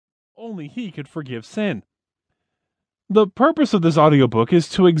Only He could forgive sin. The purpose of this audiobook is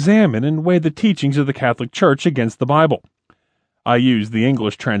to examine and weigh the teachings of the Catholic Church against the Bible. I use the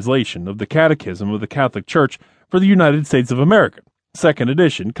English translation of the Catechism of the Catholic Church for the United States of America, 2nd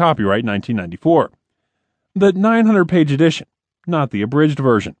edition, copyright 1994. The 900-page edition, not the abridged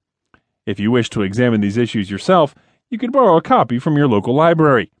version. If you wish to examine these issues yourself, you can borrow a copy from your local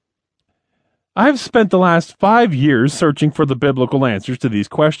library. I have spent the last 5 years searching for the biblical answers to these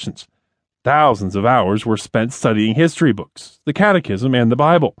questions. Thousands of hours were spent studying history books, the Catechism, and the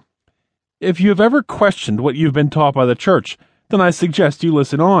Bible. If you have ever questioned what you've been taught by the Church, then I suggest you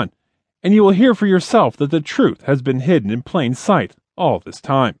listen on, and you will hear for yourself that the truth has been hidden in plain sight all this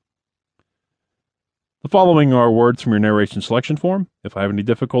time. The following are words from your narration selection form. If I have any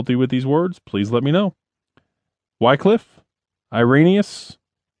difficulty with these words, please let me know. Wycliffe, Irenaeus,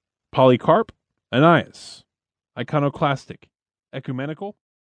 Polycarp, Ananias, iconoclastic, ecumenical,